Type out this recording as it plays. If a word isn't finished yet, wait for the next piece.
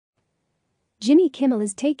Jimmy Kimmel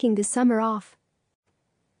is taking the summer off.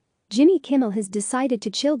 Jimmy Kimmel has decided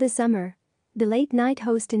to chill this summer. The late-night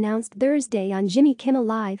host announced Thursday on Jimmy Kimmel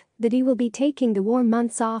Live that he will be taking the warm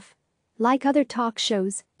months off. Like other talk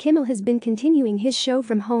shows, Kimmel has been continuing his show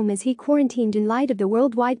from home as he quarantined in light of the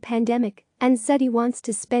worldwide pandemic and said he wants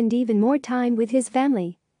to spend even more time with his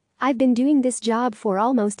family. "I've been doing this job for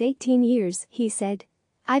almost 18 years, he said.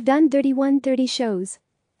 "I've done 30 shows.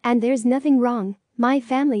 And there's nothing wrong, my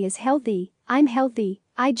family is healthy, I'm healthy,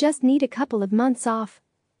 I just need a couple of months off."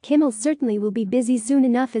 Kimmel certainly will be busy soon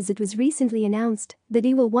enough, as it was recently announced that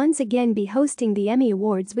he will once again be hosting the Emmy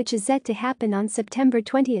Awards, which is set to happen on September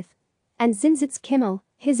 20th. And since it's Kimmel,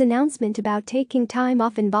 his announcement about taking time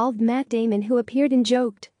off involved Matt Damon, who appeared and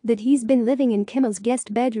joked that he's been living in Kimmel's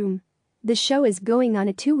guest bedroom. The show is going on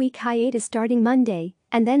a 2-week hiatus starting Monday,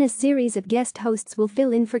 and then a series of guest hosts will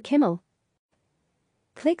fill in for Kimmel.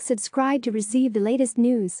 Click subscribe to receive the latest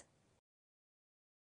news.